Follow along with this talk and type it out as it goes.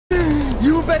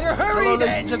You better hurry. Hello, then.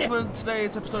 ladies and gentlemen. Today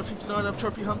it's episode 59 of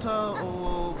Trophy Hunter,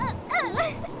 or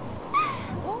what?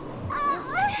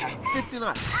 It's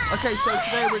 59. Okay, so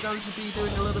today we're going to be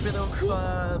doing a little bit of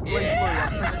Blazblue. I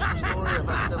finished the story. I've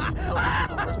accidentally not recorded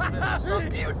the rest of it. I suck.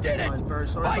 You did it! I'm very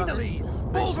sorry Finally,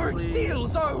 about this. Bulwark Basically,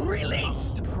 seals are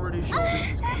released. I'm pretty sure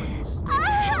this is coming.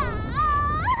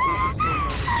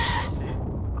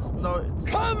 No, it's...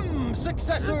 Come,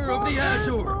 successor of the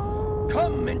Azure.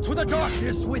 Come into the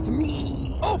darkness with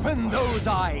me. Open those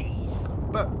eyes.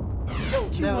 But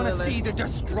don't you want to see the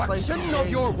destruction of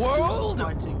your world?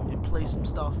 Fighting and play some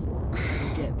stuff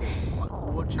and get this. Like,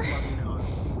 what do you bloody know?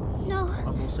 No.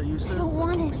 I'm also useless. I don't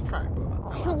want it. Track, but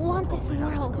I don't want this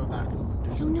world. Go back and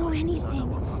do I don't know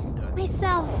anything.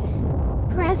 Myself.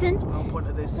 Present. The whole point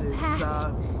of this is past.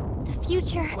 The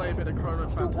future. play a bit of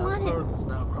Chronophantasma. That's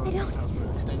now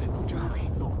Chronophantasma extended, which I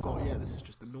have not got yet. This is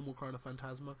just the normal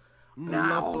Chronophantasma. I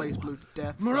love Blazblue to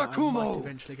death, so I might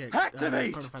eventually get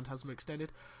Chronophantasma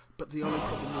extended. But the only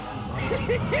problem is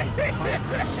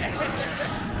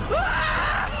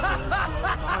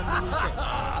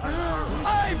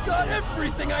I've got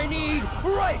everything I need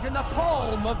right in the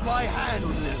palm of my hand.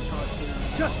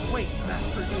 Just wait,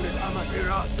 Master Unit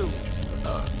Amaterasu.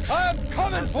 I'm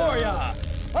coming for ya.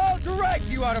 I'll drag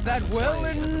you out of that well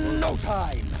in no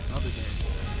time.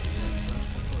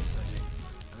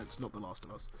 And it's not The Last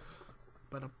of Us.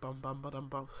 So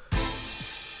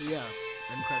yeah,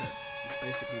 end credits.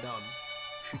 Basically done.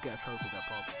 Should get a trophy that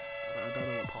pops. I don't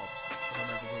know what pops. I don't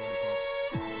know if it's already popped.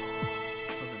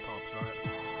 Something pops, right?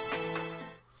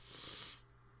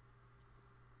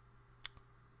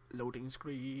 Loading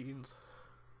screens.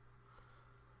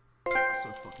 So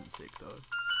fucking sick though.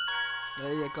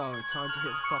 There you go. Time to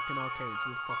hit the fucking arcades.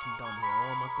 We're fucking done here.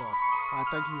 Oh my god. Alright,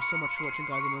 thank you so much for watching,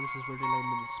 guys. I know this is really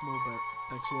lame and small, but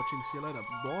thanks for watching. See you later.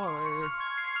 Bye.